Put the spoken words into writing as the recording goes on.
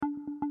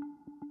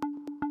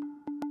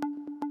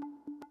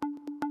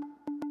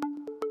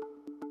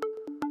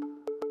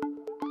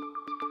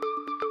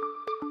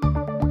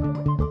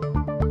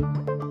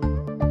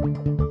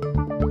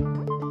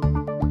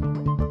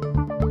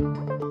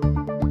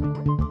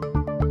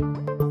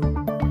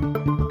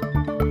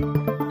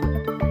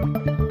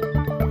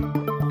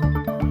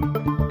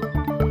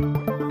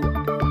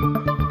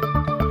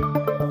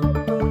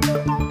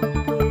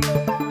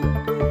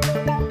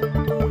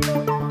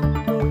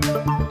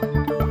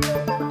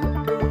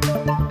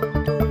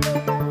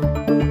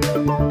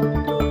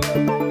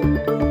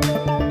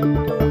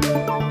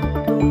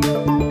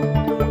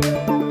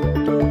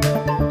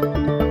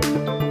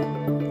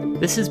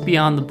This is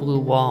Beyond the Blue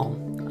Wall.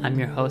 I'm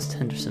your host,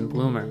 Henderson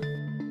Bloomer.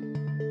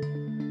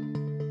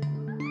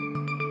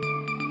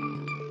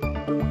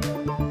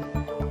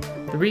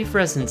 The Reef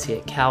Residency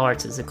at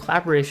CalArts is a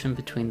collaboration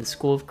between the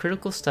School of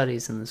Critical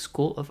Studies and the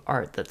School of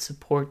Art that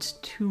supports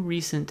two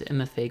recent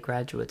MFA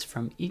graduates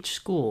from each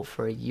school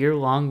for a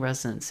year-long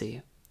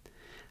residency.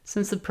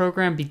 Since the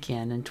program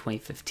began in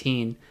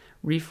 2015,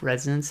 Reef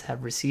residents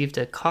have received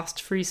a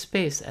cost-free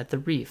space at The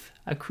Reef,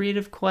 a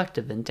creative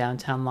collective in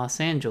downtown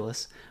Los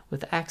Angeles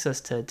with access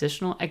to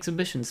additional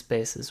exhibition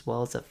space as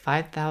well as a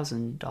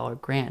 $5,000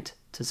 grant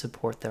to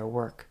support their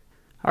work.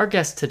 Our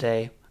guests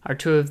today are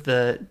two of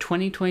the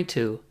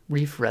 2022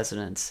 Reef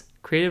residents,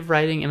 Creative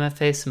Writing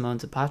MFA Simone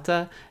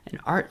Zapata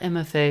and Art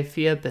MFA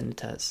Fia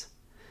Benitez.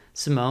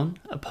 Simone,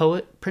 a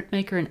poet,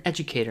 printmaker, and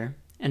educator,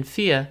 and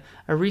Fia,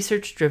 a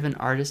research-driven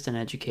artist and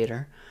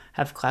educator,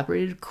 have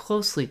collaborated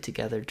closely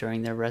together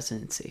during their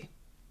residency.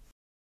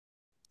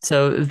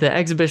 So the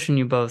exhibition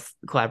you both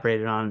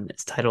collaborated on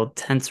is titled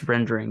Tense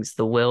Renderings,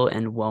 The Will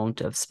and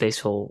Won't of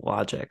Spatial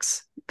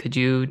Logics. Could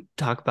you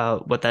talk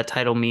about what that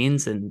title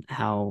means and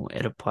how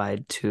it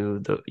applied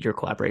to your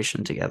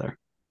collaboration together?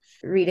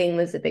 Reading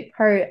was a big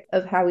part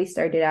of how we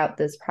started out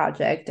this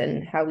project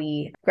and how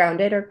we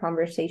grounded our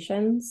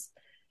conversations.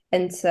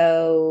 And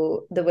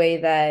so the way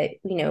that,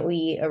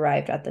 we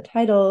arrived at the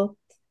title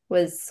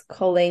was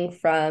culling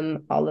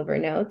from all of our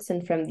notes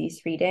and from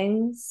these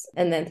readings,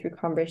 and then through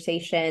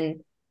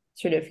conversation,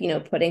 sort of,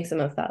 putting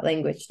some of that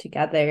language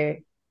together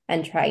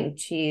and trying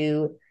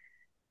to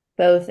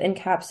both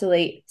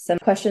encapsulate some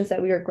questions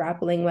that we were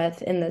grappling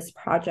with in this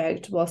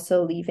project while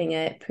still leaving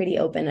it pretty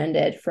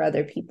open-ended for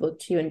other people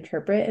to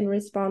interpret and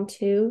respond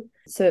to.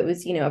 So it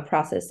was, a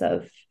process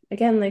of,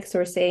 again, like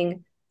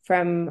sourcing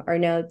from our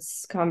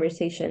notes,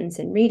 conversations,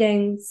 and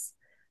readings,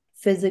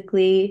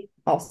 physically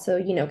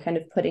also, kind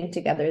of putting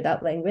together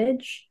that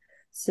language.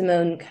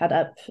 Simone cut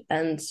up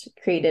and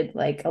created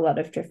like a lot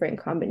of different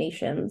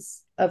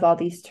combinations of all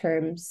these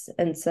terms.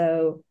 And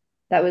so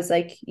that was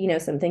like,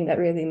 something that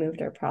really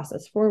moved our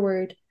process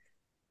forward.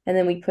 And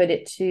then we put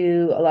it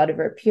to a lot of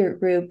our peer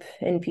group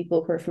and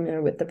people who are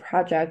familiar with the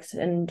project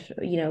and,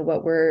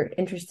 what we're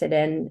interested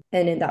in.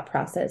 And in that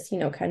process,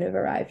 kind of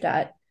arrived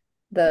at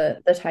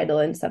the title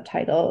and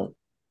subtitle.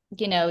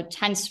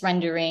 Tense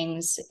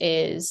renderings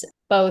is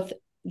both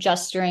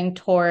gesturing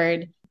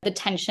toward the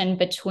tension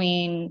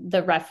between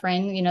the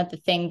referent, the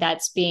thing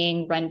that's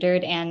being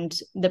rendered, and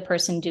the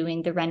person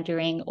doing the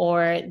rendering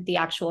or the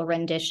actual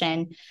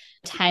rendition.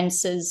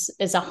 Tense is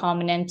a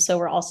homonym, so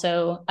we're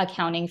also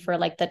accounting for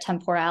like the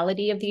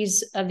temporality of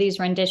these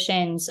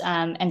renditions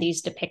and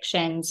these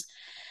depictions.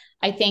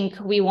 I think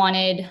we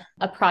wanted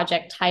a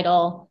project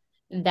title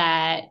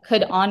that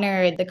could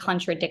honor the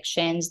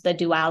contradictions, the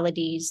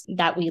dualities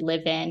that we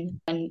live in.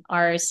 And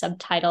our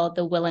subtitle,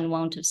 The Will and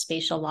Won't of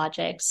Spatial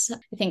Logics,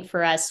 I think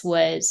for us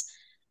was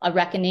a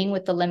reckoning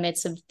with the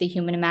limits of the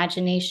human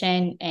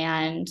imagination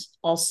and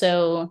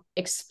also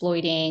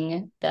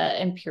exploiting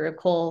the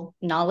empirical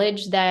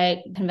knowledge that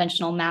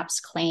conventional maps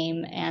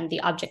claim and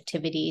the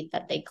objectivity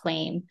that they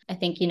claim. I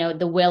think,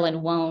 the will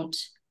and won't,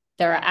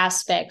 there are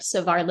aspects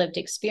of our lived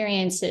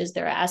experiences,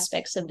 there are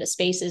aspects of the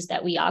spaces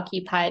that we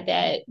occupy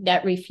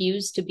that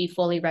refuse to be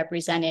fully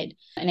represented.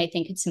 And I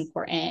think it's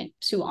important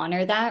to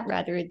honor that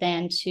rather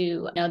than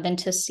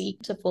to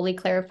seek to fully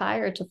clarify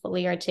or to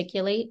fully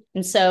articulate.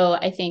 And so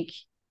I think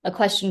a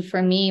question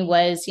for me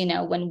was,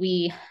 when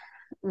we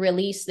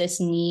release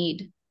this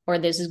need or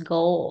this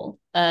goal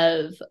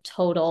of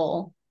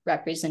total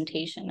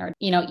representation or,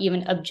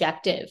 even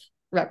objective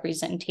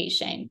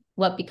representation,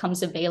 what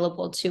becomes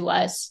available to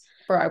us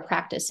for our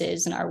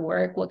practices and our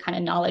work? What kind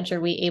of knowledge are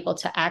we able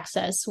to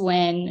access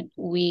when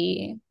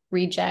we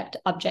reject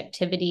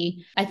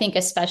objectivity? I think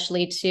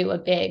especially to a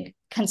big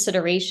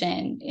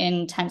consideration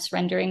in tense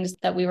renderings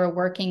that we were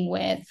working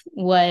with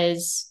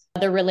was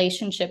the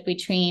relationship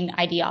between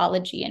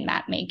ideology and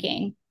map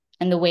making,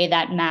 and the way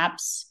that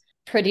maps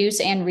produce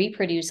and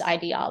reproduce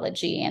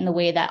ideology, and the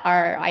way that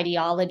our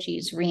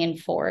ideologies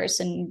reinforce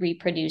and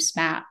reproduce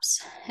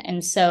maps.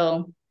 And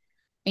so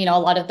a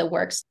lot of the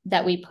works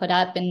that we put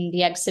up in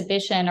the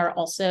exhibition are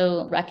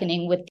also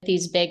reckoning with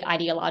these big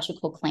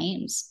ideological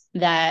claims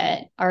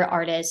that our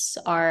artists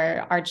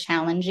are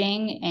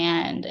challenging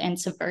and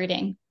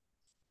subverting.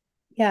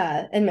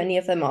 Yeah, and many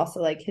of them also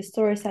like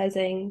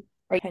historicizing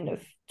or kind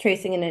of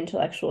tracing an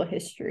intellectual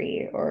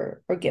history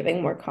or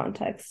giving more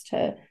context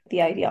to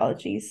the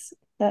ideologies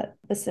that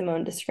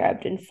Simone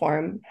described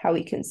inform how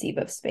we conceive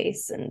of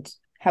space and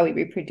how we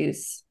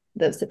reproduce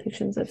those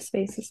depictions of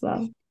space as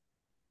well.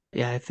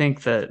 Yeah, I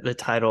think that the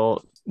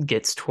title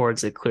gets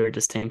towards a clear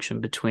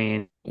distinction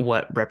between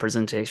what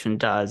representation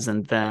does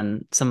and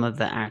then some of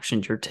the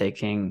actions you're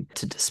taking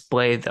to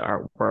display the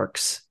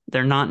artworks.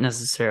 They're not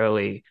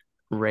necessarily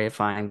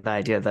reifying the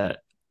idea that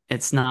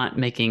it's not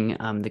making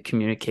the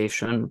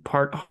communication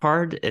part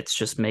hard. It's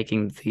just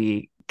making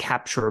the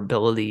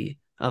capturability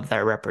of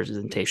that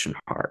representation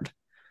hard.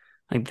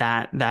 Like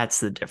that's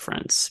the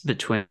difference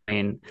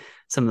between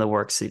some of the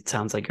works it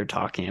sounds like you're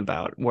talking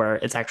about, where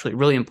it's actually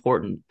really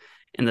important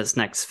in this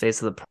next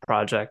phase of the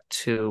project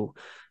to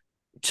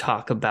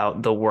talk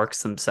about the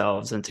works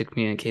themselves and to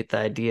communicate the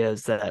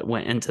ideas that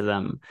went into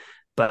them,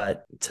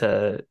 but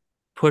to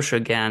push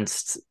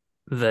against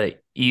the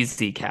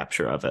easy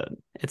capture of it.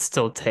 It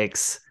still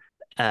takes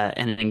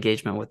an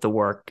engagement with the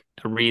work,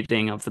 a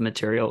reading of the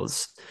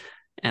materials,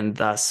 and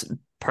thus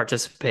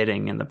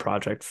participating in the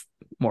project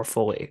more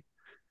fully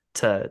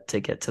to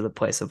get to the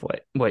place of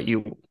what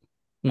you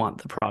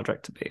want the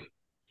project to be.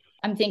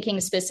 I'm thinking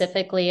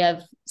specifically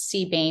of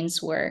C.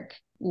 Bain's work,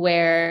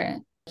 where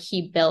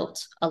he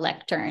built a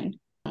lectern,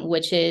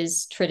 which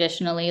is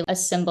traditionally a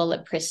symbol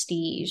of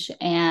prestige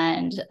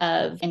and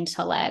of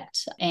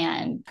intellect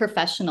and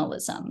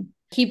professionalism.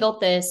 He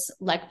built this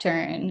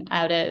lectern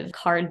out of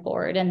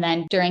cardboard, and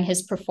then during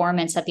his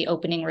performance at the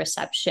opening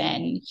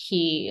reception,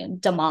 he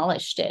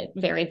demolished it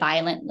very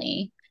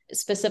violently.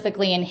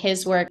 Specifically in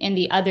his work, in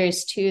the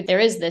others too, there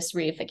is this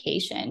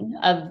reification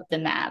of the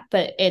map,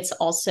 but it's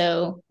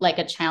also like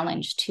a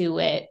challenge to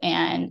it,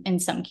 and in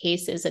some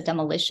cases, a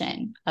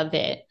demolition of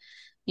it.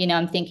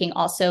 I'm thinking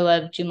also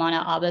of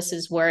Jumana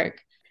Abbas's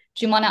work.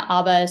 Jumana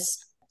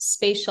Abbas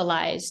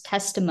spatialized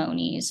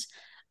testimonies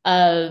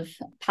of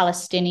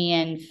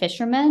Palestinian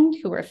fishermen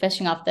who were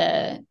fishing off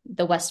the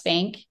West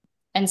Bank.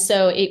 And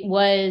so it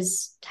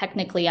was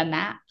technically a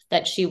map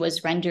that she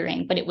was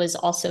rendering, but it was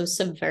also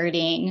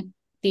subverting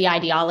the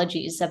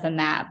ideologies of a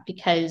map,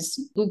 because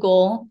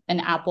Google and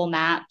Apple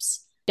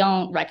Maps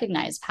don't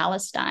recognize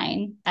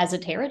Palestine as a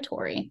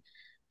territory.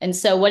 And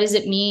so what does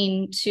it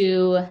mean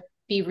to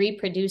be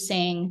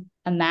reproducing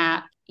a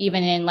map,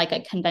 even in like a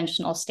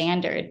conventional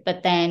standard,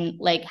 but then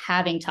like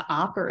having to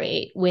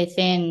operate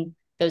within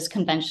those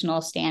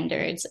conventional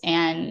standards?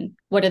 And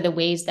what are the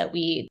ways that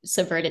we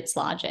subvert its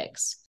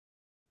logics?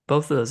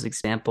 Both of those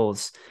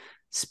examples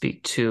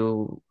speak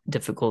to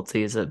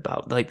difficulties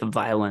about like the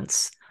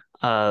violence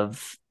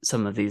of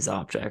some of these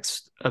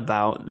objects,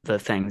 about the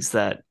things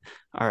that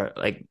are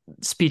like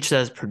speech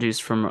that is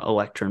produced from a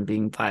lectern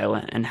being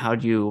violent, and how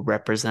do you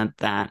represent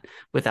that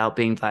without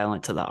being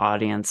violent to the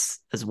audience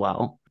as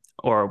well?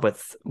 Or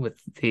with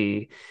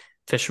the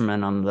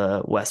fishermen on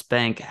the West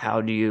Bank, how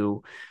do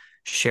you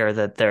share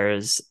that there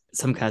is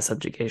some kind of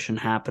subjugation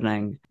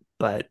happening,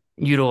 but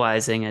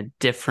utilizing a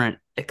different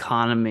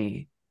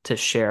economy to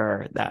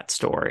share that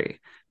story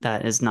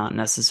that is not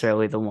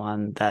necessarily the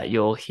one that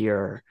you'll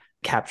hear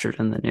captured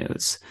in the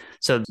news?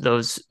 So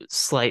those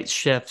slight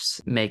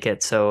shifts make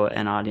it so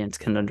an audience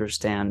can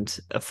understand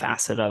a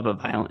facet of a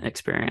violent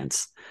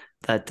experience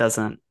that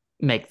doesn't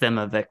make them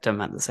a victim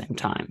at the same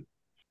time.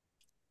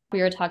 We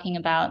were talking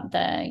about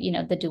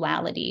the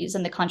dualities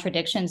and the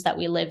contradictions that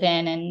we live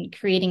in, and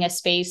creating a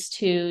space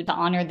to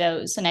honor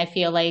those. And I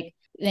feel like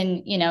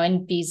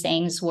in B.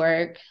 Zhang's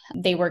work,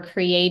 they were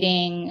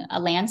creating a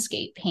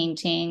landscape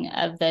painting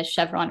of the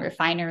Chevron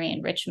refinery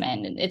in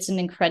Richmond. It's an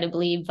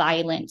incredibly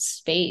violent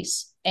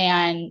space.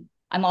 And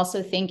I'm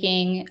also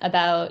thinking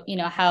about,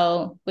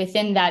 how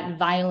within that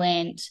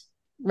violent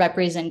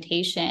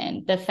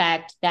representation, the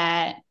fact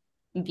that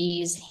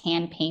B's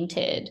hand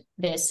painted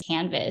this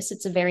canvas,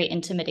 it's a very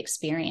intimate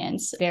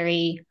experience,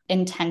 very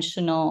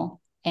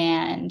intentional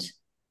and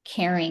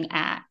caring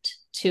act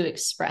to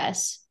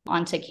express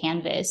onto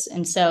canvas.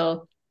 And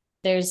so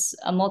there's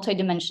a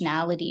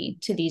multidimensionality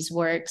to these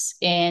works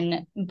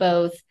in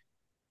both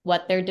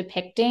what they're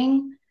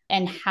depicting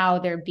and how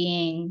they're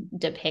being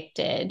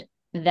depicted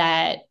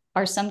that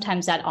are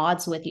sometimes at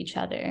odds with each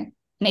other.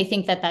 And I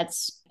think that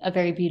that's a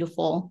very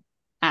beautiful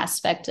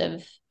aspect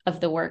of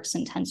the work's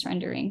intense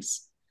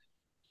renderings.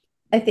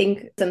 I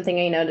think something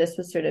I noticed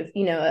was sort of,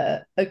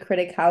 a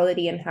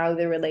criticality in how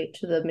they relate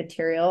to the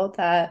material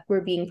that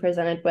we're being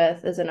presented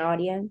with as an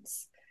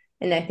audience.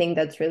 And I think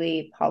that's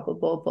really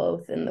palpable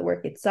both in the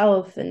work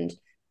itself and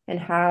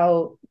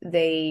how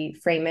they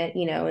frame it,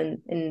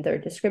 in their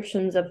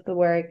descriptions of the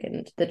work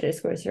and the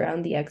discourse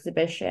around the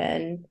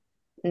exhibition.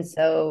 And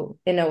so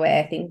in a way,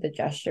 I think the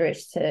gesture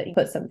is to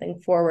put something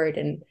forward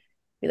and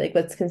be like,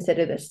 let's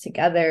consider this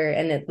together.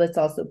 And let's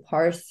also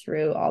parse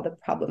through all the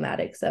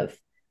problematics of,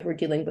 we're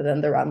dealing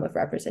within the realm of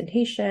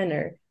representation,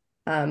 or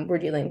we're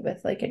dealing with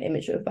like an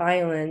image of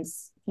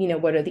violence.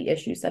 What are the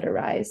issues that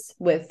arise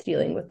with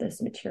dealing with this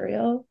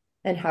material?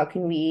 And how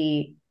can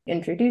we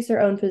introduce our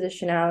own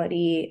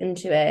positionality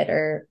into it,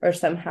 or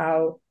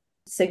somehow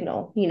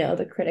signal,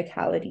 the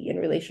criticality in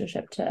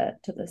relationship to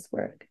this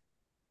work?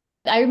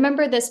 I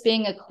remember this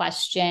being a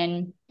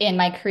question in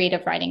my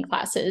creative writing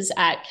classes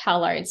at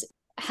CalArts,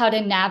 how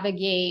to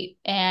navigate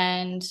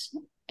and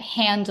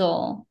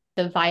handle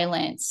the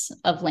violence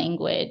of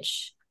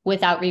language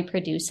without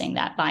reproducing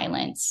that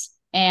violence.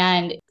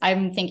 And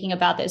I'm thinking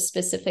about this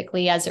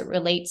specifically as it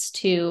relates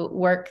to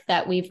work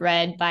that we've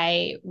read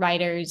by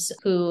writers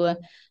who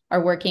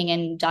are working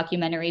in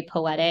documentary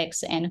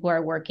poetics and who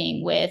are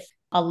working with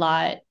a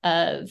lot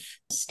of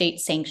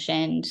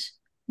state-sanctioned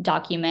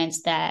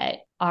documents that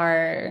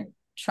are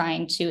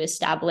trying to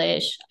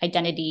establish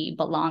identity,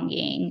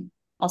 belonging,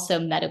 also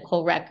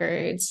medical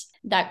records.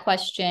 That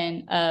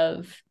question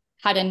of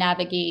how to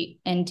navigate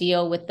and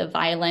deal with the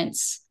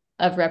violence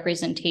of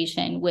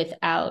representation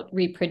without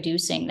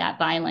reproducing that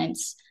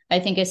violence,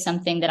 I think is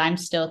something that I'm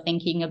still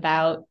thinking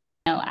about,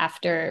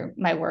 after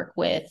my work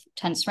with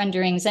tense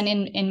renderings and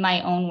in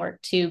my own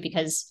work too,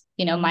 because,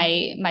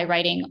 my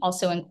writing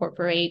also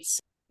incorporates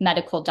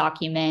medical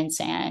documents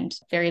and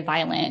very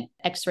violent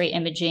X-ray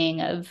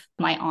imaging of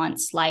my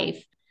aunt's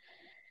life.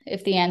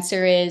 If the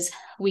answer is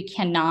we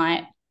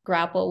cannot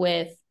grapple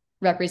with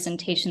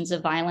representations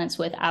of violence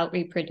without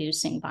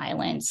reproducing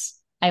violence,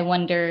 I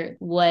wonder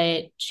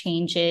what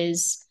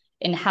changes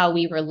in how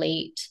we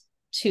relate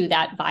to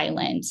that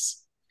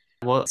violence.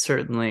 Well,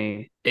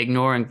 certainly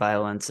ignoring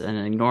violence and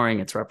ignoring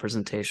its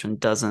representation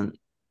doesn't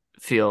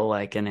feel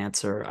like an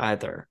answer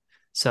either.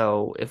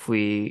 So if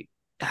we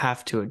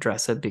have to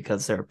address it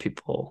because there are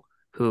people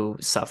who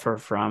suffer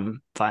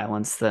from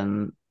violence,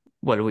 then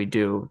what do we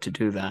do to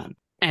do that?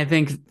 I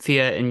think,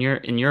 Thea, in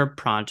your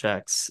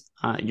projects,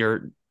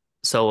 your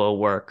solo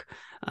work,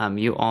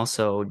 you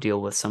also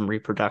deal with some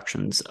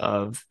reproductions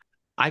of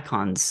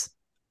icons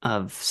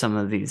of some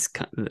of these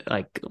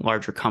like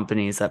larger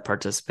companies that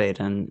participate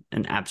in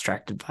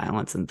abstracted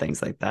violence and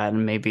things like that.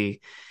 And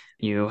maybe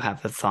you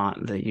have a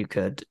thought that you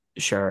could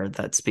share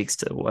that speaks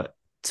to what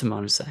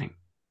Simone is saying.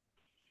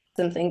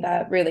 Something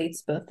that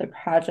relates both the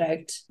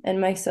project and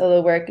my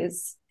solo work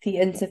is the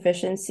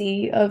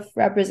insufficiency of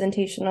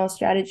representational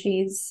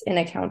strategies in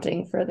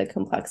accounting for the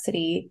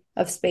complexity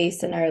of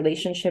space and our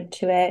relationship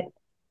to it.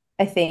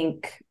 I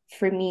think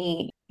for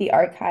me, the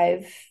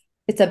archive,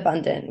 it's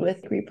abundant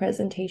with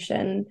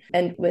representation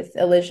and with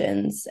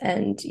elisions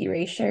and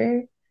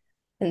erasure.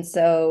 And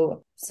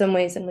so some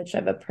ways in which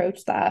I've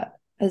approached that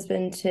has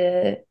been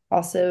to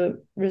also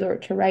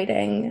resort to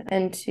writing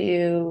and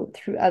to,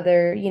 through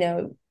other,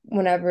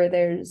 whenever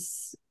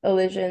there's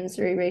elisions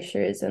or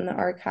erasures in the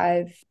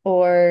archive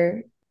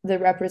or the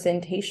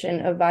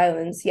representation of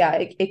violence,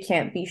 it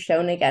can't be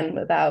shown again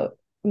without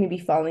maybe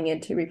falling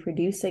into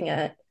reproducing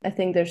it. I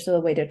think there's still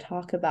a way to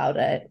talk about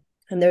it,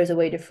 and there's a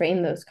way to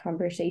frame those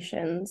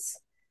conversations.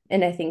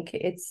 And I think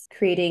it's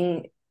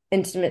creating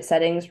intimate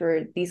settings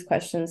where these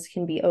questions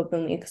can be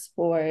openly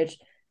explored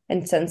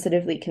and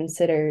sensitively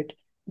considered,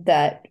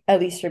 that at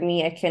least for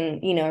me, I can,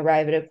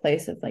 arrive at a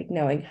place of like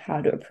knowing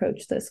how to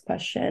approach this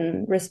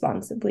question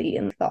responsibly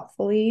and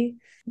thoughtfully.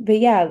 But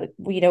yeah,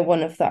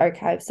 one of the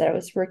archives that I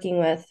was working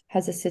with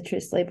has a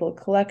citrus label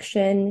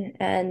collection,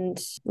 and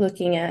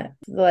looking at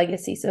the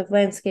legacies of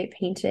landscape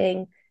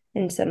painting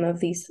and some of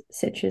these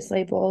citrus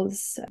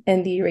labels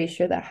and the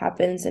erasure that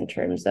happens in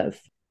terms of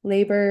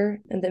labor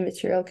and the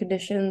material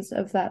conditions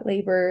of that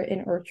labor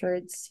in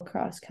orchards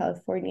across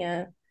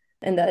California.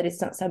 And that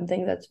it's not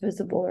something that's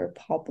visible or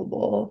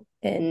palpable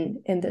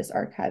in this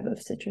archive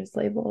of citrus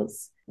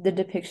labels. The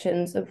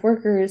depictions of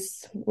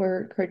workers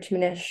were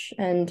cartoonish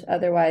and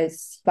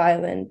otherwise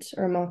violent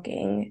or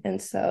mocking.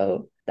 And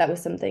so that was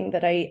something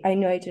that I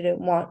knew I didn't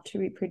want to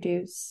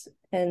reproduce,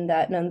 and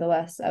that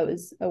nonetheless I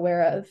was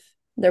aware of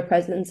their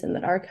presence in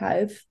that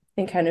archive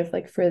and kind of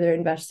like further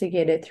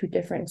investigated through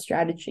different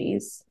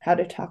strategies how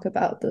to talk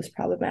about those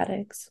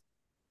problematics.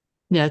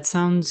 Yeah, it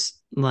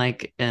sounds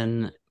like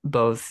in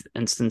both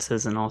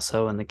instances, and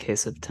also in the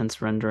case of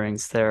tense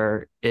renderings,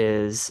 there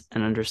is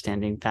an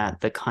understanding that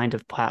the kind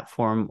of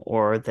platform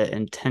or the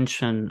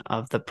intention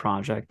of the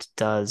project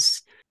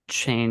does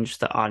change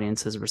the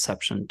audience's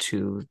reception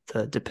to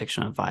the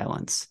depiction of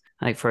violence.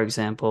 Like, for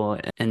example,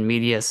 in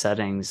media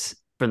settings,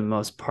 for the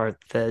most part,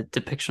 the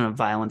depiction of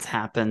violence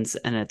happens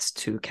and it's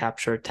to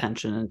capture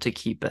attention and to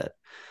keep it.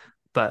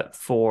 But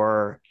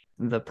for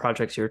the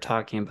projects you're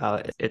talking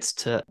about, it's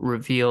to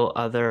reveal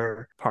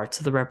other parts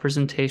of the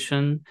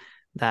representation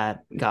that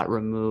got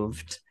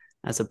removed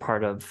as a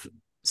part of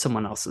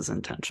someone else's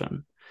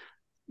intention.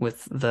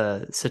 With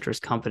the citrus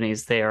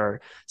companies, they are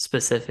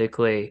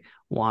specifically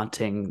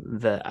wanting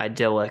the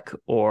idyllic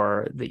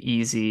or the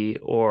easy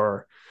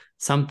or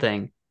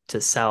something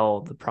to sell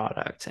the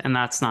product. And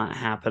that's not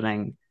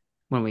happening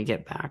when we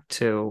get back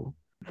to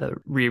the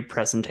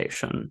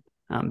representation,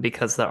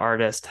 because the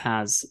artist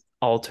has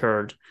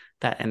altered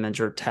that image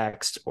or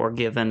text or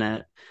given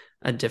it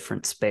a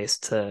different space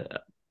to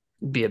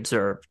be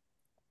observed.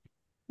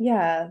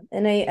 Yeah.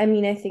 And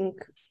I think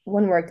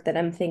one work that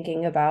I'm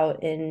thinking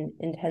about in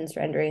Tense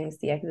Renderings,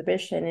 the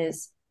exhibition,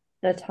 is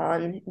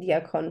Nathan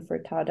Diacon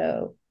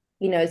Furtado.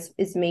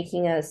 Is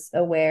making us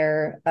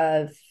aware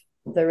of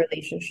the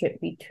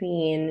relationship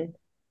between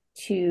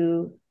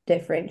two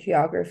different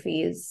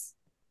geographies.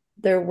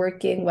 They're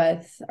working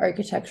with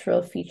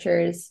architectural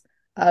features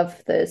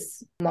of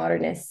this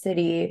modernist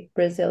city,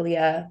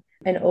 Brasilia,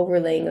 and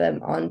overlaying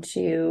them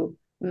onto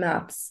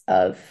maps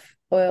of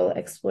oil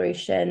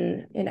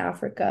exploration in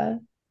Africa.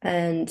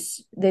 And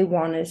they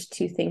want us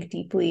to think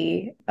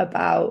deeply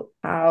about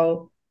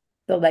how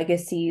the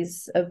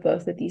legacies of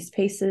both of these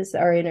spaces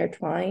are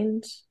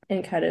intertwined,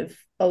 and kind of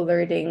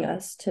alerting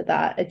us to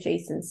that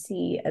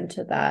adjacency and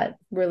to that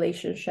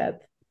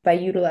relationship by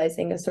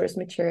utilizing a source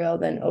material,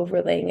 then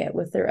overlaying it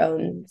with their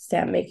own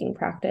stamp making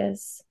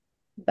practice.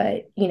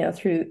 But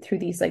through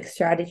these like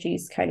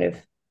strategies, kind of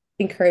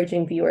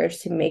encouraging viewers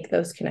to make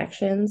those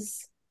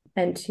connections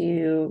and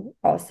to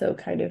also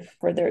kind of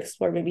further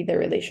explore maybe their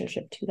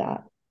relationship to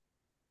that.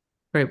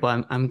 Great.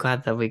 Well, I'm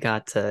glad that we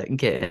got to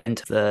get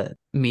into the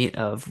meat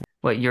of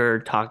what you're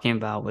talking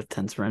about with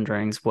tense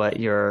renderings, what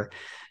you're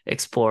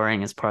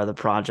exploring as part of the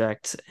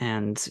project,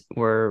 and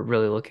we're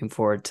really looking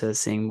forward to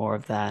seeing more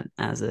of that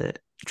as it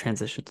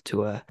transitions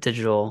to a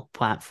digital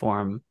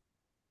platform.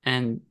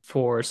 And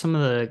for some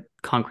of the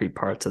concrete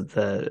parts of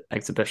the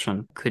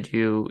exhibition, could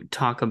you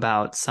talk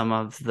about some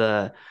of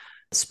the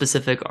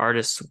specific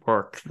artists'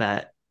 work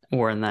that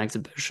were in the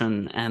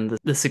exhibition and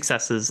the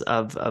successes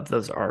of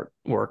those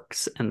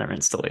artworks and their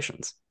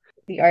installations?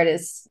 The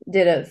artists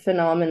did a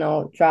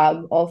phenomenal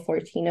job, all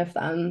 14 of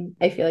them.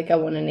 I feel like I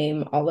want to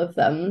name all of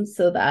them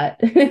so that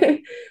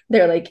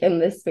they're like in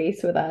this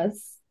space with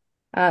us.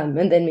 And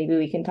then maybe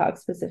we can talk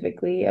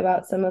specifically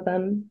about some of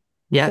them.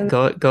 Yeah,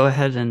 go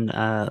ahead and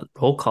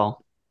roll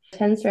call.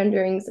 Tense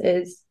renderings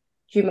is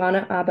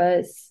Jumana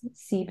Abbas,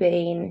 C.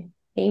 Bain,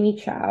 Amy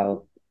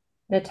Chow,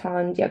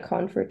 Natan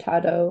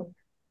Diaconfurtado,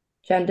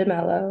 Jen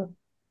DeMello,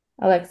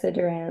 Alexa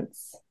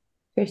Durance,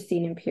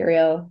 Christine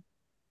Imperial,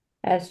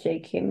 S.J.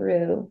 Kim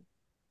Rue,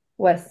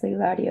 Wesley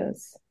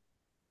Larios,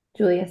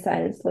 Julia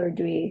Sáenz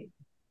Lordui,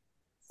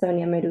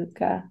 Sonia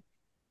Meruka,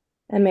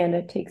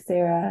 Amanda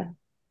Teixeira,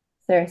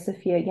 Sarah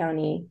Sophia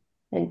Yanni,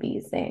 and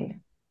B. Zhang.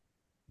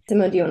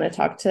 Simone, do you want to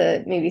talk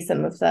to maybe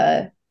some of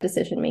the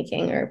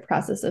decision-making or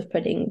process of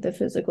putting the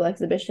physical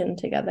exhibition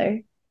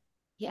together?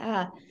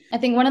 Yeah, I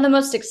think one of the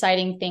most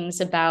exciting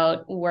things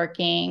about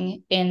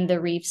working in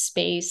the Reef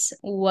space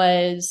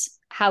was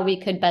how we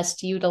could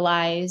best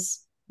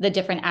utilize the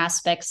different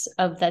aspects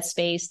of that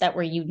space that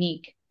were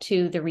unique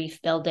to the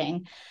Reef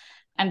building.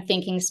 I'm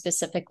thinking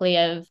specifically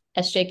of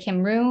S.J.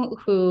 Kim Rue,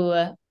 who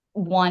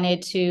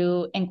wanted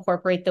to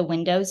incorporate the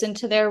windows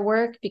into their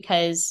work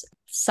because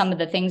some of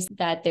the things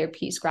that their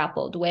piece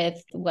grappled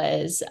with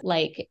was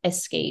like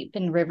escape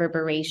and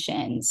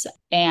reverberations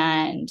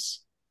and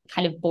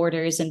kind of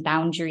borders and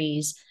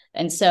boundaries.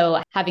 And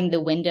so having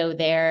the window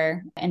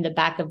there in the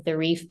back of the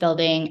Reef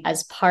building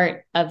as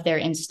part of their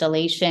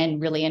installation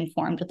really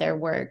informed their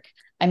work.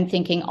 I'm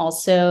thinking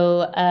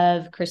also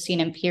of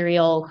Christine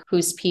Imperial,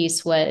 whose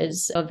piece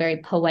was a very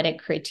poetic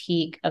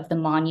critique of the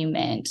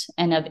monument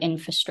and of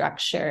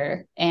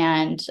infrastructure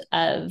and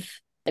of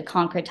the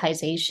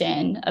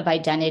concretization of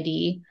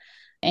identity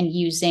and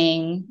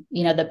using,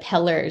 the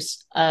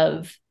pillars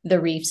of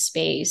the Reef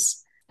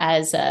space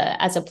as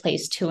a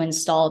place to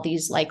install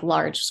these like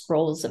large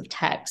scrolls of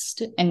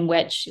text in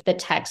which the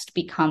text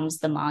becomes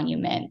the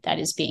monument that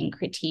is being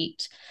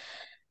critiqued.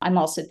 I'm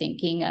also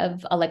thinking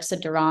of Alexa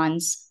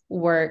Duran's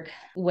work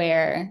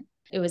where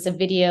it was a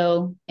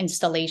video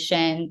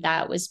installation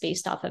that was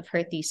based off of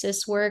her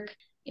thesis work.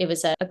 It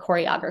was a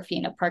choreography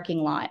in a parking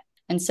lot.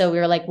 And so we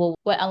were like, well,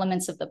 what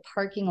elements of the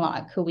parking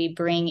lot could we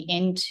bring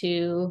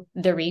into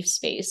the Reef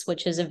space,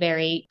 which is a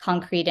very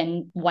concrete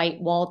and white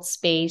walled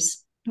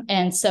space?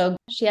 And so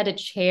she had a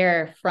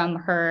chair from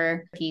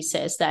her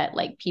thesis that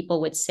like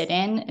people would sit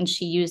in, and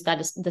she used that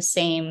as the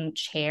same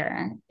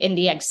chair in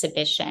the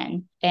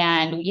exhibition.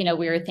 And,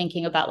 we were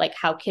thinking about like,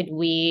 how could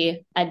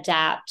we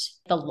adapt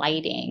the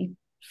lighting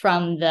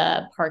from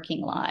the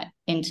parking lot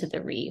into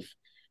the Reef?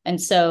 And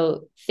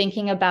so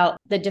thinking about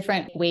the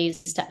different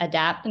ways to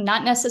adapt,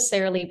 not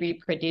necessarily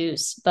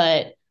reproduce,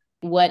 but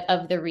what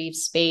of the Reef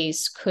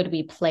space could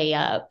we play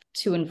up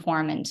to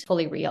inform and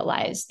fully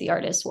realize the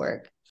artist's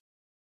work?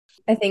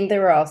 I think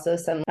there were also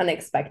some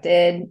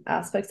unexpected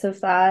aspects of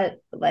that,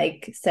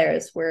 like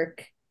Sarah's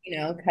work,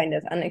 kind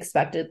of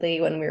unexpectedly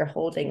when we were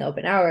holding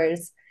open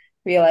hours,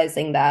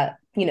 realizing that,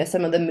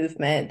 some of the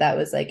movement that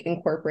was like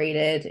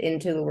incorporated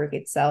into the work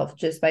itself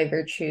just by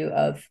virtue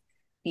of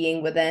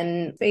being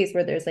within space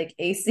where there's like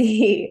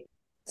AC.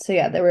 So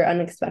yeah, there were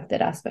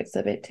unexpected aspects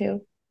of it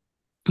too.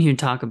 You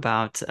talk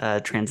about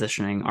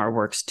transitioning our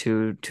works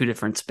to two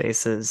different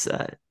spaces.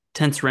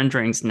 Tense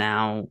Renderings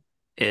now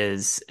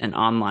is an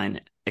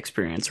online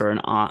experience or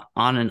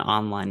on an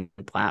online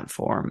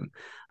platform.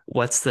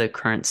 What's the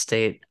current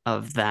state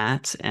of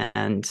that,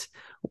 and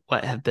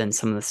what have been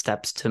some of the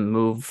steps to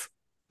move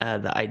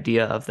the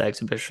idea of the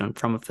exhibition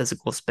from a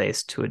physical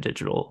space to a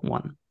digital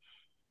one?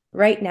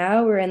 Right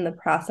now, we're in the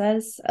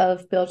process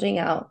of building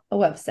out a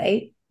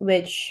website,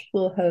 which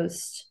will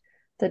host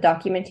the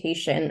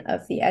documentation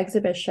of the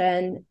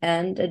exhibition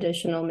and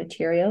additional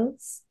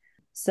materials.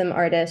 Some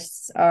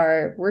artists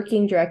are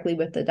working directly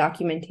with the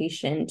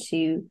documentation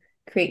to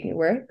create new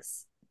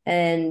works.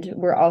 And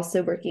we're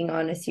also working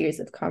on a series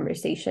of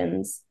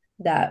conversations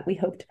that we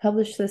hope to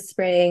publish this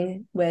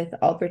spring with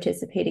all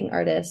participating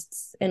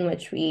artists, in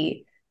which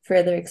we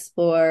further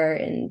explore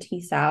and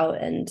tease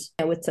out and,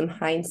 with some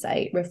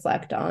hindsight,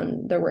 reflect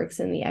on their works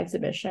in the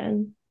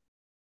exhibition.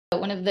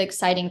 One of the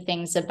exciting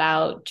things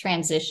about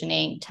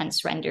transitioning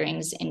Tense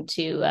Renderings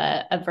into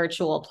a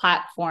virtual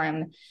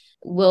platform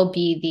will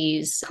be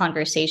these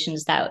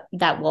conversations that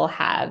we'll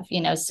have,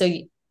 so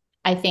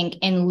I think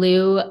in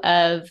lieu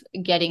of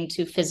getting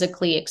to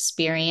physically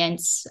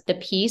experience the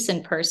piece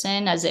in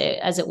person as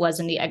it was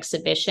in the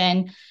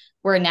exhibition,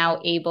 we're now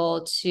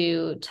able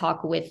to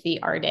talk with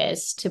the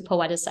artists to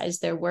poeticize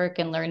their work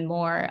and learn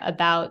more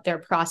about their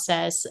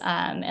process,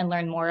 and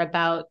learn more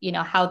about,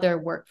 how their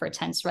work for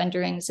tense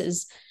renderings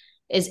is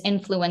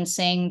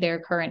influencing their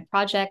current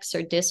projects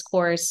or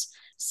discourse.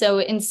 So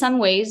in some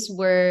ways,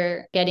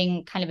 we're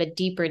getting kind of a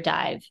deeper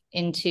dive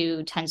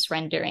into tense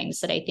renderings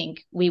that I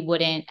think we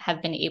wouldn't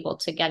have been able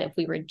to get if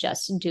we were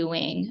just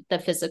doing the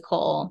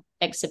physical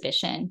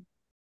exhibition.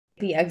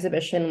 The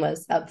exhibition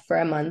was up for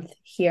a month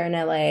here in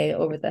LA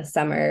over the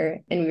summer,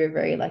 and we were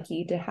very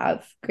lucky to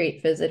have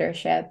great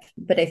visitorship.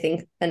 But I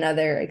think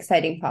another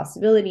exciting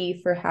possibility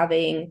for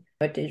having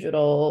a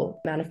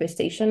digital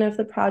manifestation of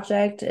the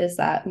project is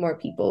that more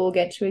people will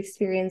get to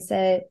experience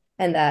it,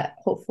 and that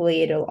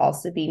hopefully it'll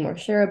also be more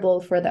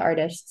shareable for the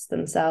artists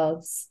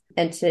themselves,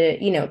 and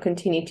to,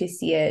 continue to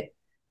see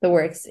the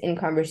works in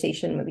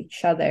conversation with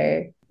each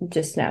other,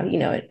 just now,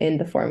 in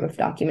the form of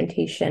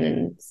documentation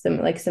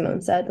and like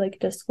Simone said, like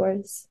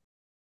discourse.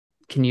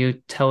 Can you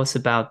tell us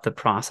about the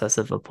process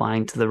of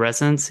applying to the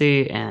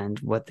residency and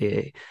what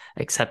the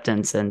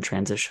acceptance and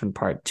transition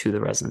part to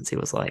the residency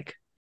was like?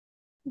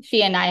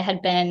 She and I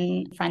had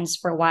been friends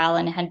for a while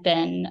and had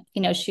been,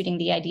 shooting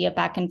the idea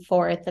back and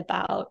forth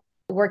about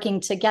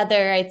working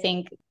together. I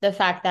think the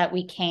fact that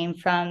we came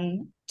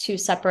from two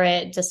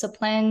separate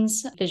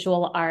disciplines,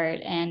 visual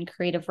art and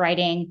creative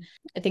writing,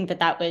 I think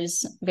that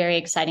was very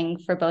exciting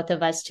for both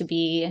of us to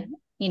be,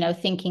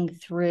 thinking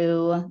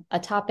through a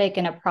topic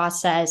and a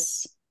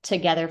process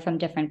together from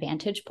different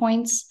vantage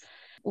points.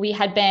 We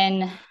had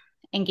been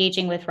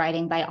engaging with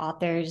writing by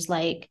authors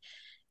like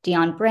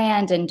Dion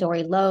Brand and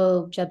Dory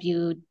Loeb,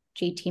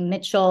 W.J.T.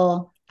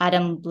 Mitchell,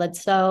 Adam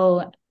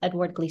Bledsoe,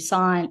 Edward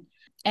Glissant.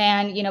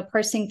 And,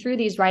 parsing through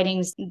these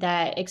writings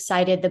that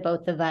excited the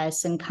both of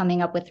us and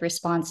coming up with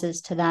responses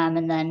to them,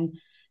 and then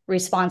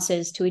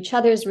responses to each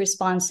other's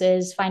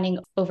responses, finding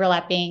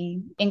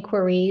overlapping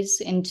inquiries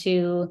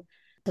into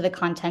the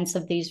contents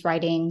of these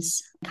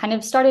writings, kind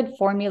of started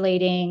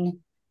formulating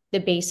the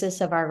basis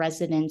of our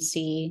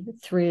residency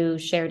through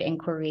shared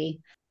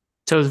inquiry.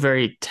 So it was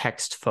very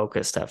text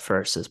focused at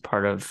first as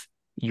part of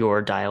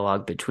your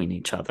dialogue between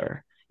each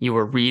other. You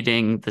were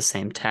reading the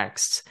same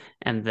texts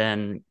and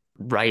then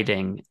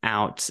writing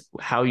out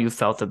how you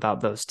felt about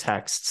those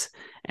texts,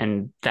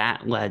 and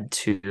that led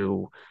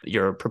to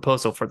your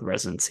proposal for the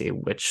residency,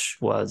 which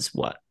was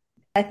what?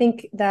 I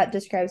think that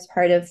describes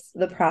part of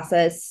the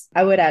process.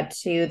 I would add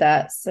too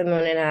that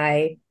Simone and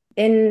I,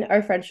 in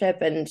our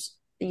friendship and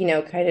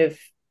kind of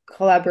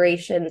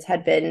collaborations,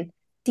 had been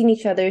seeing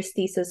each other's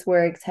thesis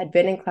works, had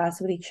been in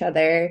class with each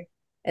other.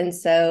 And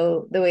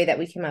so the way that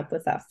we came up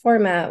with that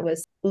format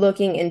was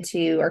looking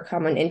into our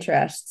common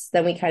interests.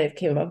 Then we kind of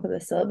came up with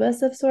a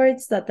syllabus of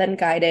sorts that then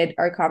guided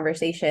our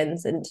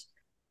conversations. And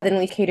then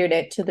we catered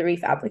it to the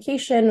REEF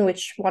application,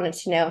 which wanted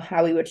to know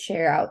how we would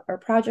share out our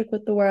project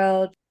with the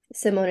world.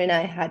 Simone and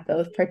I had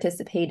both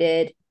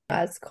participated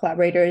as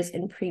collaborators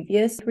in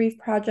previous REEF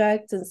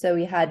projects. And so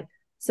we had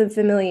some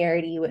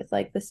familiarity with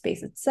like the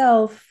space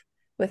itself,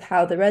 with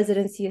how the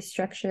residency is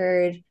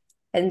structured.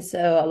 And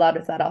so a lot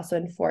of that also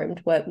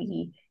informed what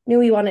we knew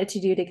we wanted to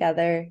do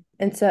together.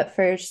 And so at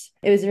first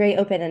it was very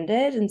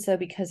open-ended. And so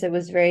because it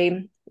was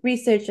very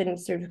research and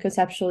sort of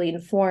conceptually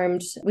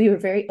informed, we were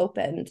very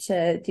open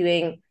to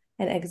doing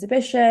an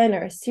exhibition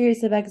or a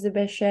series of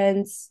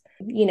exhibitions,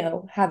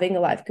 having a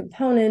live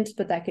component,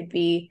 but that could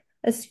be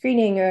a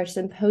screening or a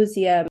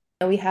symposium.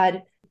 And we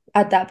had,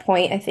 at that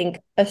point, I think,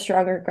 a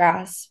stronger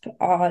grasp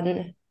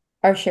on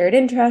our shared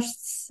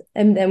interests.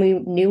 And then we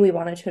knew we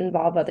wanted to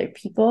involve other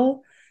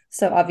people.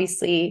 So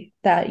obviously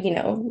that,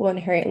 will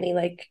inherently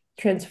like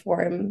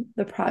transform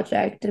the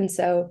project. And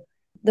so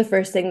the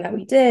first thing that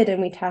we did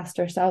and we tasked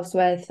ourselves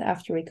with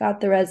after we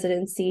got the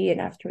residency and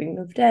after we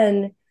moved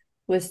in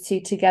was to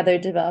together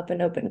develop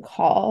an open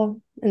call.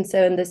 And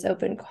so in this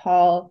open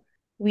call,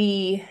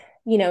 we,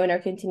 in our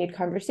continued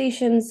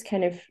conversations,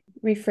 kind of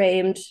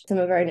reframed some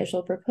of our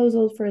initial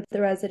proposals for the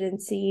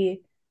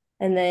residency,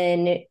 and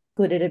then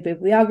included a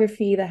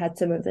bibliography that had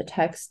some of the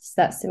texts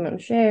that Simone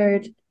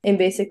shared, and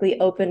basically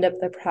opened up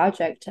the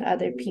project to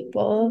other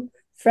people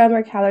from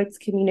our CalArts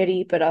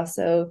community, but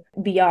also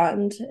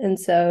beyond. And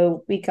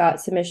so we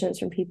got submissions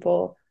from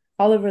people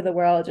all over the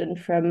world and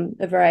from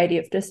a variety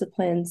of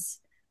disciplines,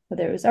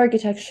 whether it was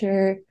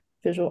architecture,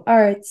 visual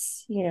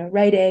arts,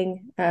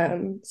 writing.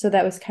 So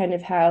that was kind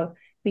of how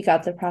we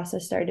got the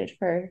process started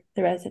for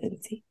the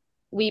residency.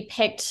 We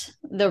picked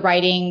the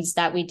writings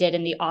that we did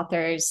and the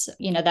authors,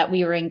 that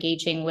we were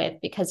engaging with,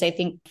 because I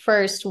think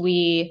first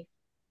we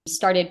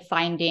started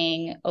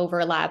finding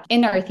overlap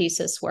in our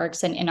thesis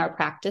works and in our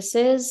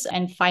practices,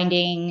 and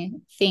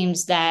finding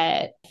themes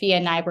that Fia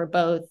and I were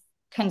both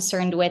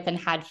concerned with and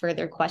had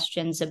further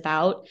questions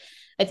about.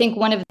 I think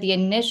one of the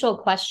initial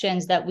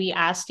questions that we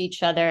asked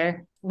each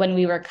other when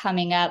we were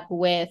coming up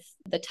with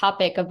the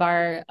topic of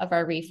our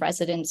REEF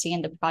residency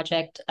and the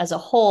project as a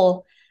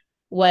whole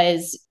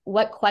was,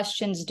 what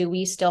questions do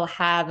we still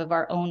have of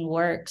our own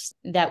works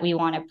that we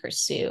want to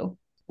pursue?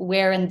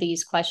 Where in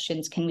these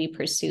questions can we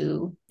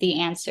pursue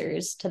the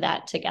answers to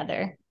that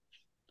together?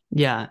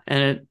 Yeah,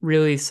 and it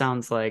really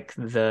sounds like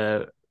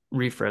the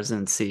Reef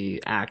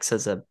residency acts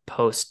as a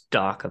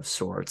postdoc of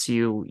sorts.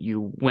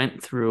 You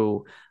went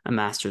through a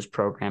master's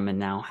program and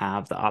now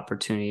have the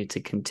opportunity to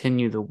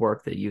continue the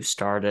work that you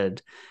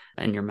started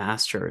in your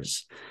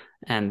master's.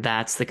 And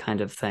that's the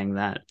kind of thing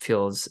that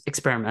feels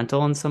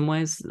experimental in some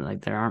ways.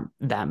 Like there aren't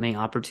that many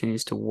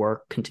opportunities to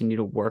continue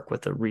to work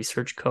with a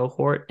research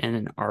cohort in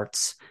an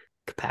arts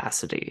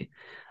capacity.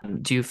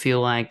 Do you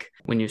feel like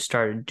when you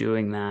started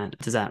doing that,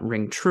 does that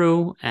ring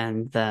true?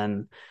 And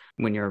then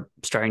when you're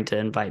starting to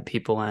invite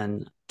people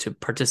in to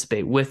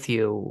participate with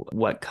you,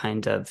 what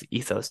kind of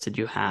ethos did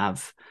you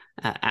have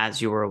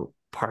as you were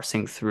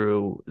parsing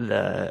through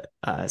the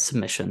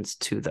submissions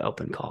to the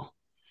open call?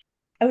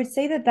 I would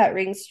say that that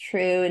rings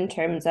true in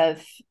terms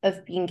of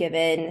being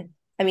given.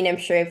 I mean, I'm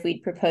sure if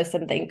we'd proposed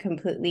something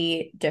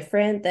completely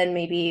different than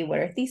maybe what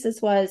our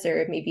thesis was,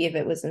 or maybe if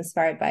it was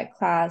inspired by a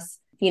class,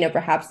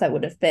 perhaps that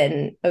would have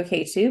been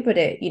okay too. But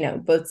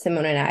both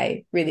Simone and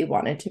I really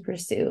wanted to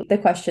pursue the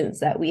questions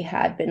that we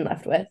had been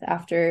left with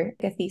after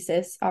a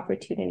thesis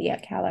opportunity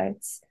at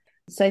CalArts.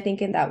 So I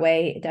think in that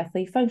way, it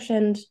definitely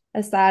functioned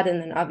as that.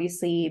 And then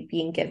obviously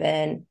being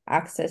given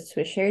access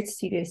to a shared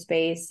studio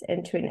space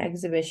and to an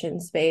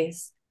exhibition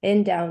space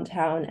in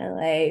downtown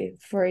LA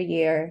for a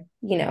year,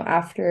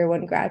 after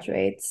one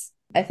graduates,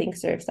 I think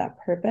serves that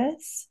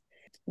purpose.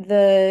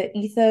 The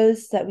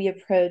ethos that we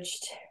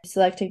approached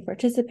selecting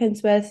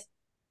participants with,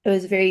 it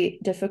was very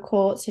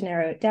difficult to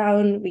narrow it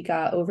down. We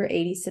got over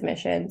 80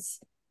 submissions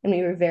and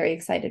we were very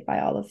excited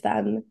by all of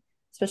them,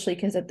 especially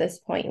because at this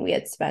point we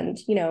had spent,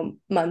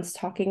 months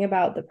talking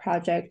about the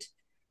project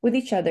with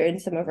each other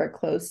and some of our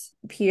close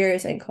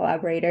peers and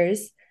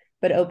collaborators.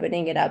 But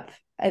opening it up,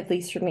 at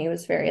least for me,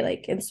 was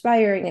very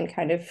inspiring and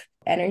kind of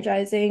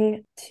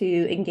energizing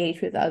to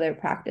engage with other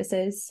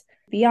practices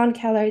beyond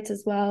CalArts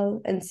as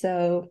well. And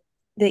so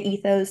the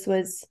ethos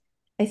was,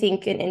 I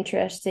think, an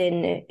interest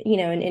in,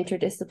 an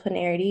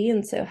interdisciplinarity.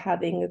 And so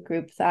having a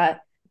group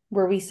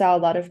where we saw a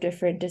lot of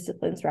different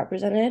disciplines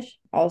represented.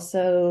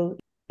 Also,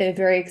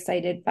 very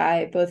excited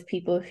by both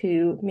people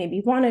who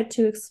maybe wanted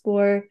to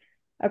explore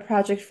a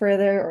project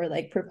further or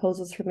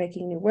proposals for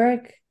making new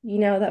work,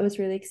 that was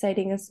really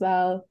exciting as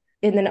well.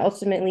 And then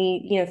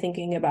ultimately,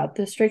 thinking about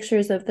the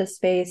strictures of the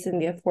space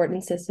and the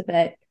affordances of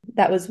it,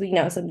 that was,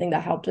 something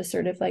that helped us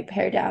sort of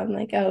pare down,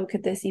 oh,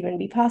 could this even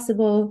be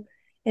possible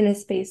in a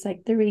space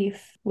like the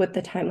Reef with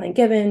the timeline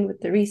given, with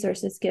the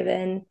resources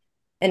given,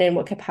 and in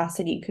what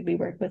capacity could we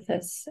work with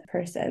this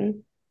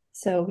person?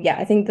 So yeah,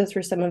 I think those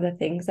were some of the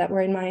things that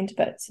were in mind,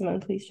 but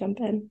Simone, please jump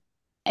in.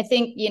 I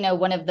think,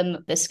 one of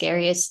the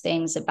scariest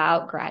things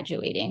about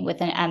graduating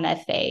with an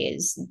MFA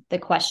is the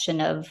question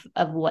of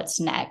what's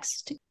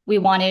next. We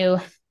want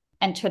to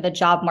enter the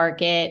job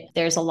market.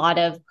 There's a lot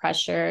of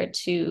pressure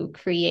to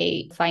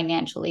create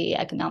financially,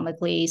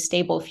 economically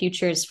stable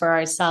futures for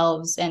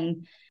ourselves.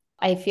 And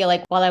I feel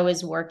like while I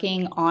was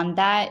working on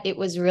that, it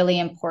was really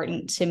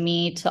important to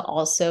me to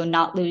also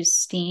not lose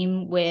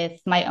steam with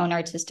my own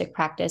artistic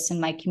practice and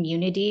my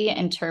community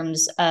in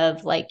terms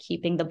of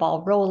keeping the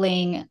ball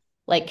rolling,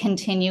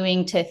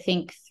 continuing to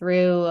think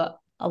through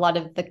a lot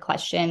of the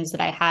questions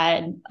that I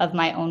had of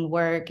my own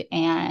work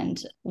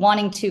and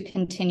wanting to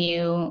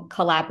continue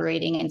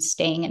collaborating and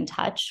staying in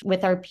touch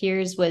with our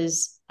peers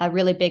was a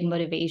really big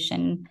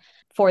motivation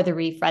for the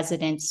Reef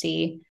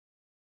residency.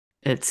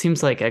 It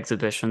seems like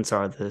exhibitions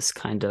are this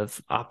kind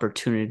of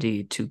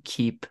opportunity to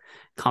keep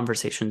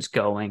conversations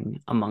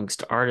going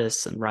amongst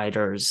artists and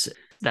writers.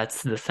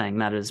 That's the thing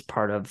that is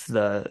part of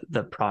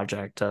the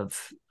project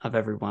of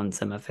everyone's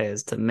MFA,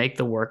 is to make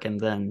the work and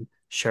then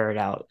share it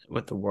out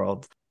with the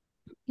world.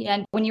 Yeah,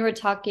 and when you were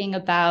talking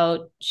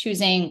about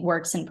choosing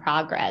works in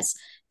progress,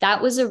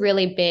 that was a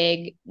really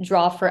big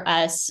draw for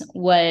us,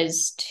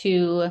 was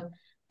to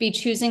be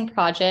choosing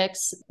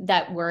projects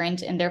that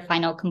weren't in their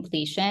final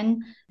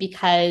completion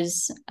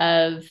because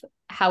of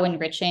how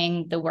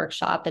enriching the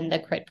workshop and the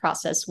crit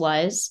process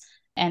was.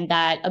 And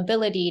that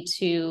ability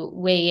to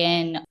weigh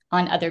in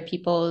on other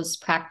people's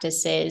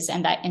practices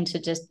and that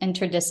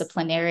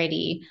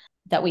interdisciplinarity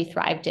that we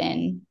thrived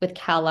in with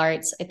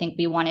CalArts, I think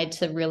we wanted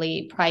to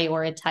really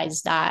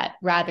prioritize that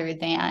rather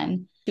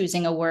than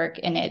choosing a work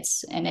in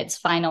its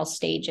final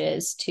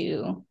stages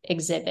to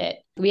exhibit.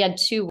 We had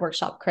 2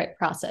 workshop crit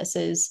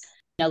processes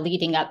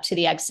leading up to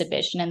the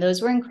exhibition. And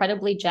those were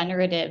incredibly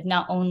generative,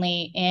 not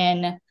only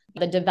in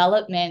the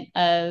development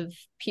of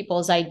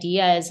people's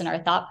ideas and our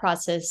thought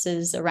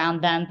processes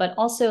around them, but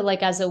also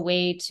as a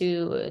way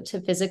to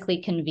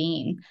physically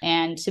convene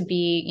and to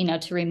be,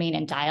 to remain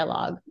in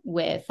dialogue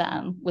with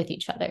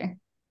each other.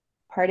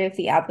 Part of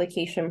the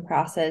application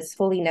process,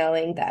 fully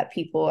knowing that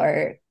people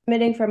are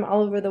submitting from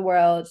all over the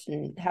world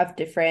and have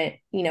different,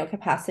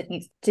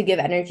 capacities to give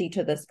energy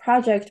to this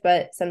project.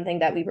 But something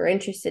that we were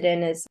interested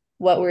in is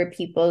what were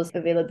people's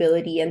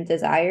availability and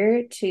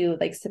desire to,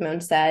 like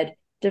Simone said,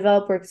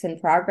 develop works in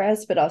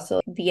progress, but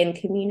also be in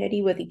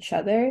community with each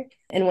other.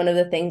 And one of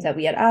the things that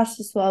we had asked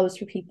as well was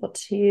for people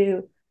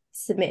to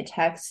submit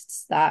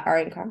texts that are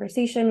in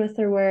conversation with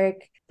their work,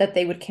 that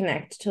they would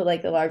connect to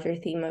like the larger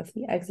theme of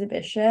the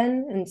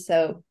exhibition. And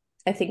so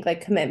I think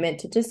like commitment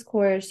to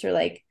discourse, or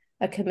like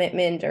a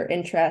commitment or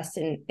interest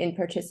in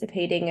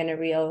participating in a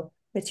real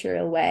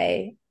material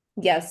way.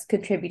 Yes,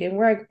 contributing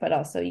work, but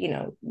also,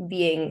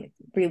 being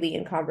really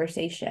in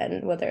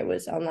conversation, whether it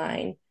was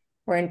online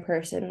or in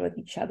person with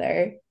each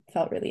other,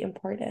 felt really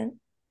important.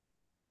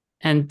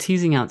 And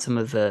teasing out some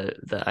of the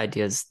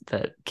ideas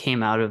that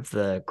came out of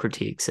the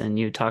critiques, and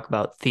you talk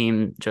about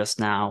theme just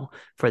now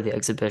for the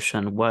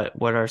exhibition. What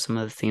are some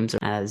of the themes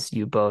as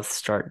you both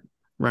start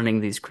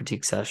running these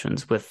critique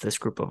sessions with this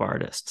group of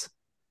artists?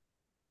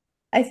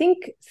 I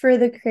think for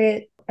the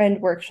Create and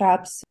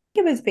workshops,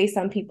 it was based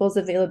on people's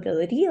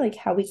availability, like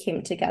how we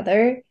came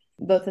together.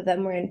 Both of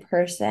them were in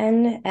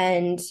person,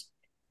 and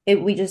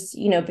we just,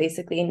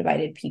 basically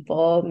invited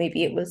people.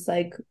 Maybe it was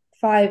like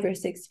 5 or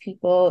 6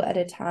 people at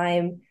a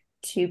time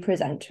to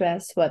present to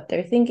us what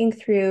they're thinking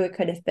through. It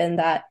could have been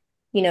that,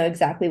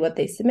 exactly what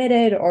they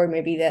submitted, or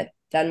maybe that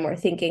done more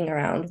thinking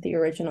around the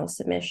original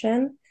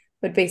submission,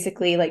 but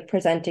basically like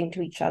presenting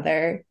to each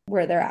other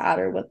where they're at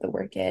or what the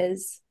work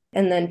is,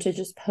 and then to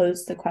just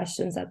pose the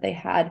questions that they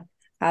had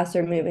as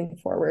they're moving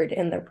forward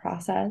in their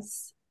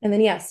process. And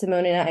then,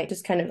 Simone and I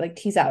just kind of like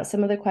tease out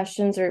some of the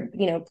questions, or,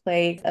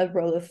 play a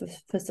role of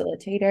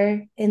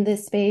facilitator in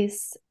this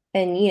space.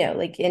 And,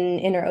 like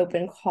in our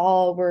open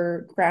call,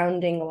 we're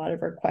grounding a lot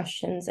of our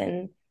questions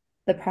in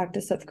the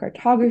practice of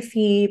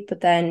cartography,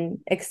 but then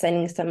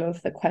extending some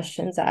of the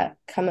questions that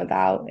come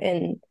about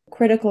in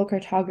critical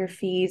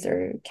cartographies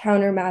or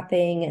counter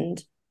mapping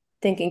and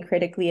thinking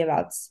critically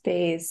about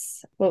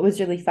space. What was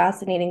really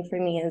fascinating for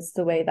me is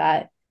the way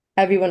that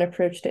everyone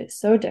approached it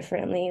so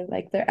differently,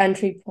 like their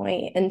entry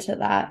point into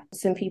that.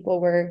 Some people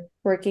were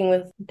working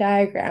with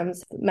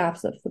diagrams,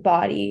 maps of the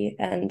body,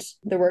 and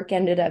the work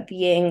ended up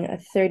being a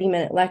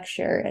 30-minute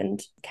lecture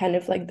and kind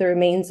of like the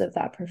remains of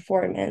that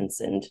performance.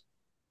 And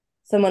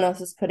someone else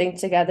was putting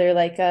together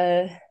like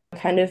a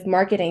kind of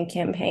marketing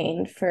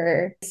campaign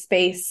for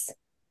space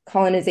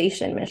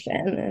colonization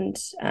mission,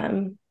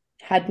 and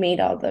had made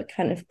all the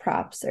kind of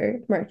props or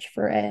merch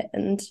for it.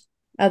 And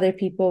other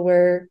people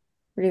were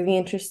really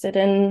interested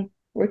in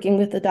working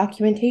with the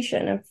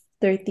documentation of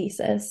their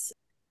thesis.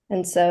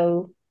 And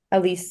so,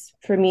 at least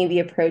for me, the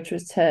approach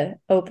was to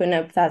open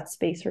up that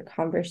space for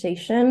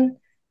conversation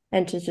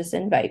and to just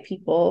invite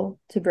people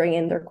to bring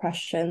in their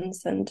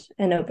questions and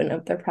open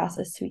up their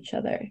process to each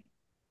other.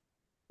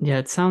 Yeah,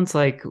 it sounds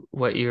like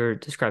what you're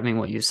describing,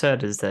 what you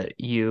said, is that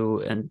you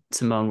and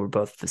Simone were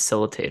both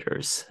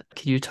facilitators.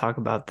 Can you talk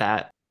about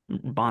that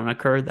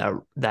moniker,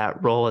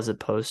 that role, as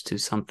opposed to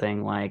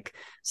something like,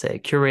 say, a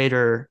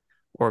curator,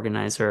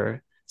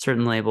 organizer?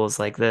 Certain labels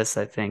like this,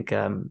 I think,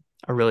 are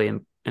really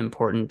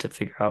important to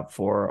figure out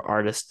for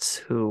artists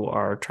who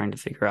are trying to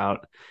figure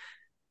out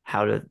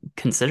how to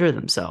consider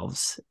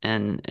themselves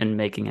in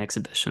making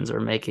exhibitions or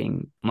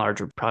making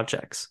larger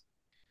projects.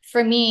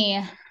 For me,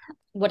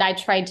 what I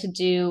tried to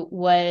do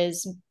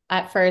was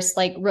at first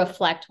like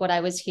reflect what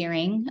I was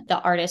hearing the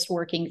artist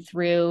working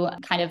through,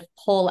 kind of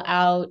pull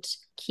out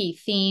key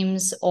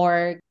themes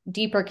or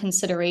deeper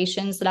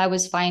considerations that I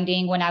was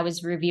finding when I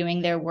was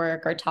reviewing their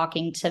work or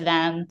talking to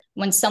them.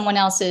 When someone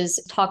else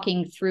is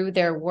talking through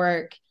their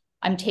work,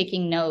 I'm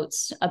taking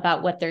notes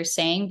about what they're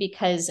saying,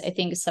 because I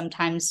think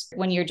sometimes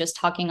when you're just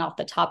talking off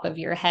the top of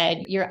your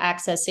head, you're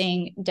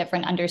accessing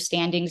different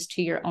understandings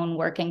to your own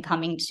work and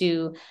coming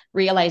to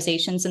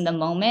realizations in the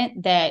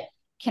moment that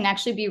can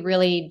actually be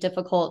really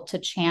difficult to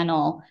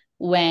channel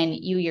when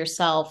you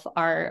yourself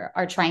are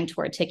trying to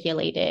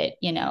articulate it,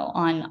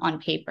 on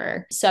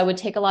paper. So I would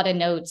take a lot of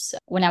notes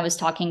when I was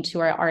talking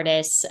to our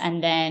artists,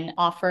 and then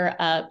offer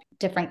up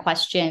different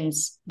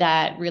questions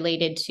that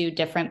related to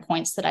different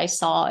points that I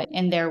saw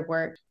in their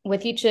work.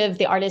 With each of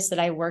the artists that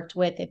I worked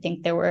with, I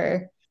think there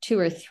were 2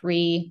 or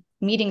 3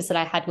 meetings that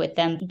I had with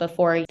them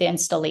before the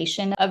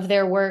installation of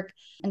their work.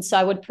 And so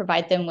I would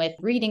provide them with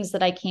readings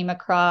that I came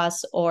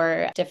across,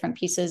 or different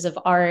pieces of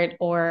art,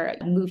 or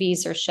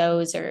movies or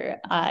shows, or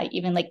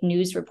even like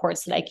news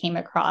reports that I came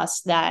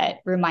across that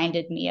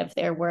reminded me of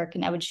their work,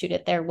 and I would shoot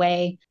it their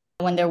way.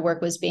 When their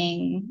work was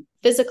being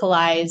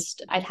physicalized,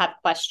 I'd have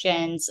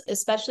questions,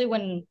 especially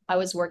when I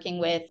was working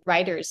with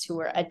writers who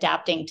were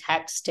adapting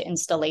text to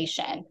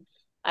installation.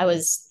 I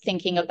was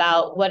thinking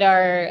about what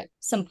are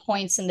some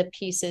points in the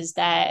pieces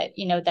that,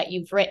 that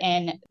you've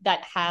written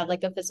that have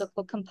like a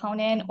physical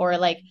component, or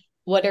like,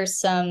 what are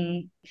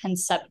some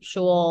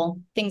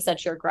conceptual things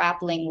that you're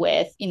grappling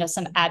with,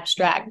 some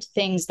abstract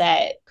things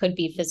that could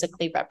be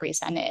physically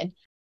represented.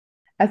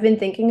 I've been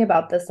thinking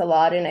about this a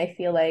lot, and I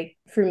feel like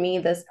for me,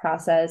 this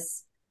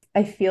process,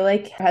 I feel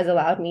like has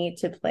allowed me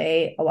to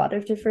play a lot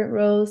of different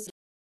roles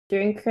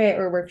during Create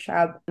or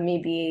workshop,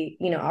 maybe,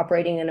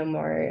 operating in a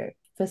more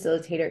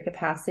facilitator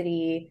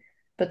capacity.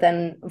 But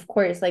then, of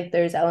course, like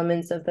there's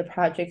elements of the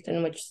project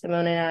in which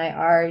Simone and I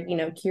are,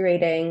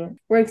 curating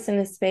works in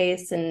a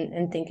space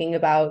and thinking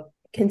about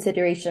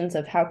considerations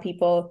of how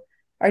people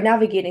are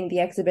navigating the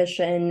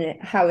exhibition,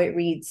 how it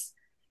reads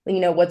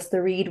what's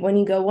the read when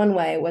you go one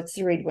way, what's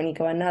the read when you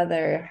go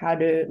another, how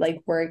do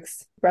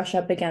works brush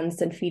up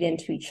against and feed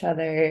into each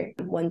other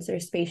once they're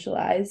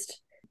spatialized.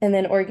 And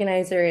then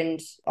organizer and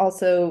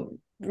also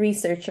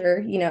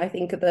researcher. I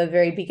think at the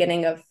very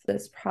beginning of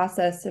this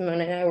process,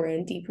 Simone and I were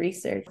in deep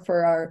research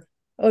for our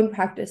own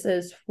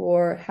practices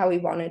for how we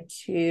wanted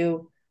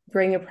to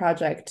bring a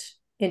project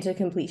into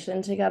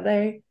completion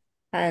together.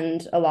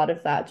 And a lot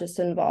of that just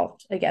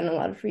involved, again, a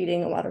lot of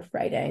reading, a lot of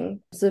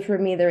writing. So for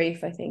me, the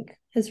RAIF, I think,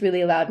 has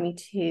really allowed me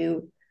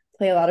to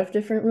play a lot of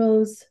different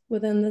roles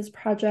within this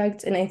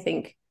project. And I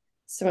think,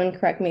 someone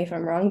correct me if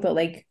I'm wrong, but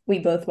we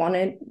both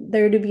wanted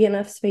there to be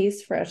enough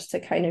space for us to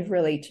kind of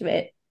relate to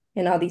it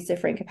in all these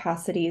different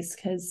capacities.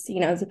 Because,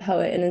 as a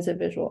poet and as a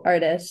visual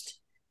artist,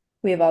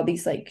 we have all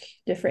these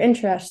different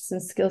interests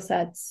and skill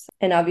sets.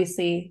 And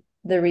obviously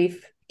the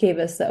RAIF gave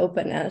us the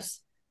openness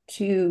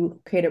to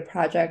create a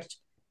project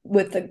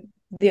with the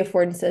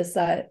affordances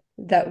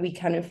that we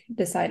kind of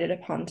decided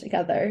upon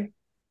together.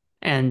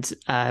 And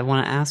I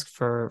want to ask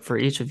for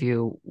each of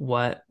you,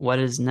 what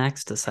is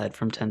next aside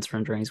from Tense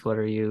Renderings? What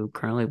are you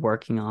currently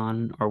working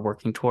on or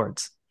working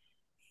towards?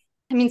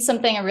 I mean,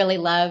 something I really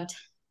loved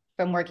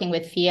from working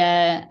with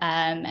Fia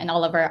and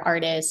all of our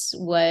artists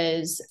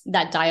was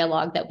that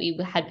dialogue that we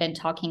had been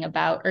talking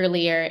about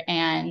earlier,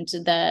 and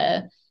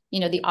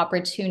the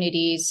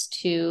opportunities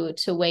to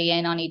weigh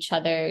in on each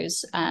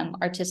other's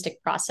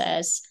artistic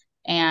process.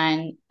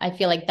 And I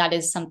feel like that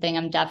is something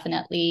I'm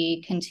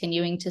definitely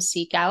continuing to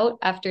seek out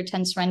after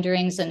Tense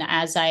Renderings. And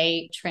as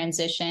I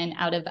transition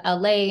out of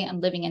LA, I'm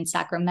living in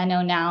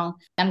Sacramento now.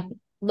 I'm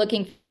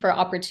looking for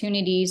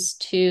opportunities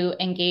to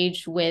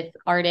engage with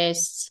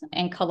artists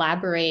and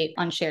collaborate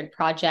on shared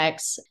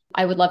projects.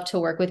 I would love to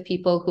work with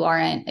people who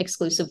aren't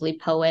exclusively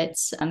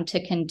poets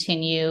to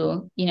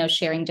continue,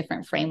 sharing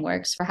different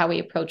frameworks for how we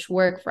approach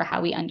work, for how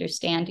we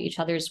understand each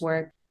other's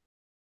work.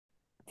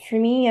 For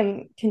me,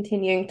 I'm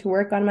continuing to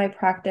work on my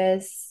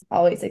practice,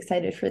 always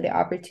excited for the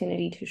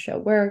opportunity to show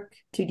work,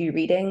 to do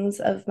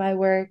readings of my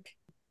work.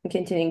 I'm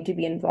continuing to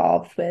be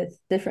involved with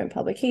different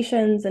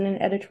publications in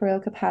an editorial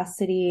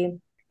capacity.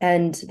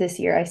 And this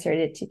year I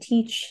started to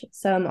teach,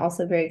 so I'm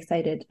also very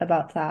excited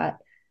about that.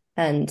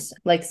 And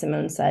like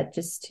Simone said,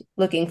 just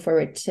looking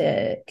forward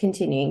to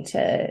continuing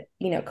to,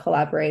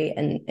 collaborate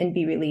and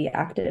be really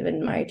active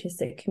in my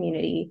artistic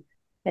community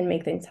and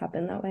make things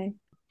happen that way.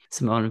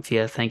 Simone and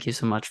Fia, thank you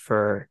so much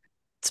for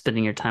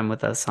spending your time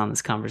with us on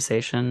this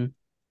conversation.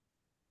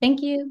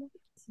 Thank you.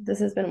 This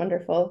has been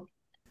wonderful.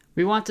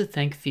 We want to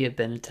thank Fia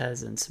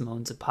Benitez and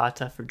Simone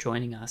Zapata for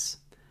joining us.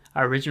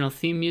 Our original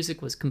theme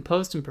music was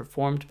composed and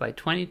performed by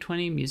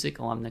 2020 music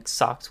alumnus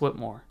Socks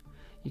Whitmore.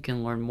 You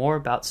can learn more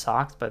about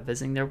Socks by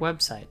visiting their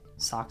website,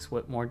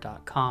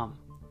 sockswhitmore.com.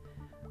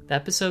 The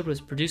episode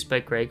was produced by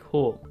Greg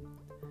Houle.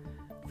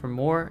 For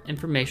more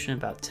information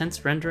about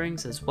Tense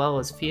Renderings as well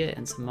as Fia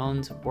and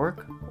Simone's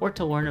work, or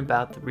to learn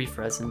about the RAIF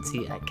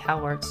residency at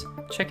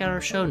CalArts, check out our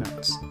show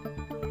notes.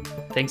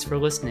 Thanks for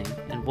listening,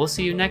 and we'll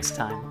see you next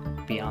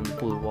time beyond the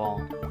blue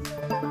wall.